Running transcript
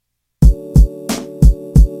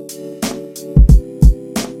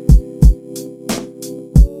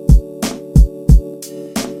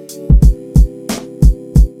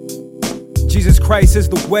Christ is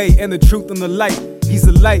the way and the truth and the light. He's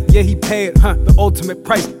the light, yeah, he paid, the ultimate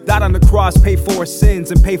price. Died on the cross, paid for our sins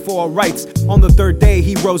and paid for our rights. On the third day,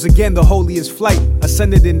 he rose again, the holiest flight.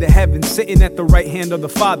 Ascended into heaven, sitting at the right hand of the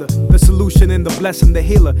Father. The solution and the blessing, the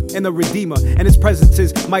healer and the redeemer. And his presence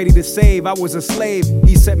is mighty to save. I was a slave,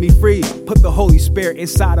 he set me free. Put the Holy Spirit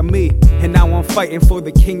inside of me. And now I'm fighting for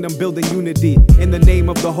the kingdom, building unity. In the name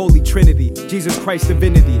of the Holy Trinity, Jesus Christ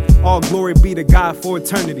divinity. All glory be to God for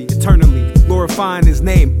eternity, eternally. Glorifying his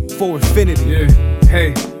name for infinity. Yeah.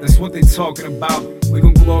 Hey, that's what they talking about. We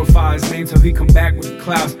gon' glorify his name till he come back with the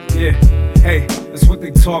clouds. Yeah, hey, that's what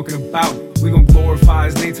they talking about. We gon' glorify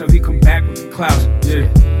his name till he come back with the clouds. Yeah.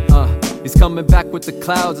 He's coming back with the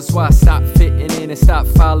clouds. That's why I stopped fitting in and stopped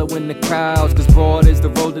following the crowds. Cause broad is the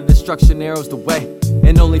road to destruction, narrow's the way.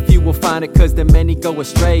 And only few will find it cause the many go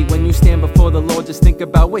astray. When you stand before the Lord, just think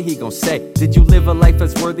about what he gon' say. Did you live a life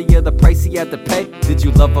that's worthy of the price he had to pay? Did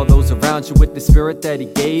you love all those around you with the spirit that he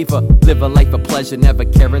gave? Or live a life of pleasure, never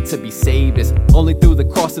caring to be saved? It's only through the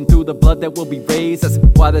cross and through the blood that will be raised. That's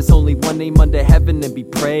why there's only one name under heaven and be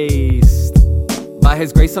praised. By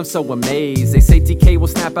his grace I'm so amazed. They say TK will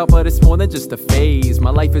snap out, but it's more than just a phase.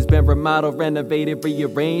 My life has been remodeled, renovated,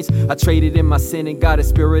 rearranged. I traded in my sin and got a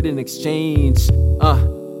spirit in exchange.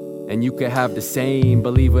 And you could have the same.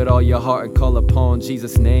 Believe with all your heart and call upon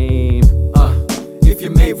Jesus' name. If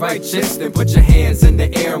you're made righteous, then put your hands in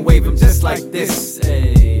the air and wave them just like this.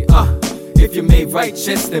 Hey, if you're made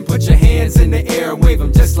righteous, then put your hands in the air and wave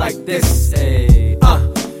them just like this. Hey,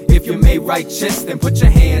 if you're made righteous, then put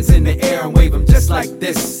your hands in the air and wave them just like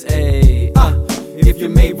this. Hey, if you're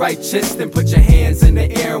made righteous, then put your hands in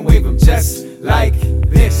the air and wave them just like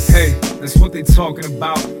this. Hey, that's what they talking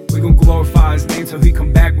about. We gon' glorify his name till he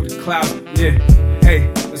come back with the clouds. Yeah,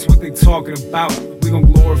 hey, that's what they talking about. We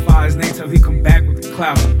gon' glorify his name till he come back with the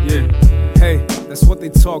clouds. Yeah, hey, that's what they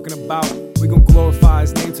talking about. We gon' glorify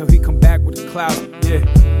his name till he come back with the clouds. Yeah,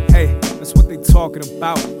 hey, that's what they talking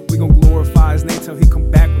about. We gon' glorify his name till he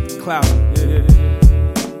come back with the clouds. Yeah.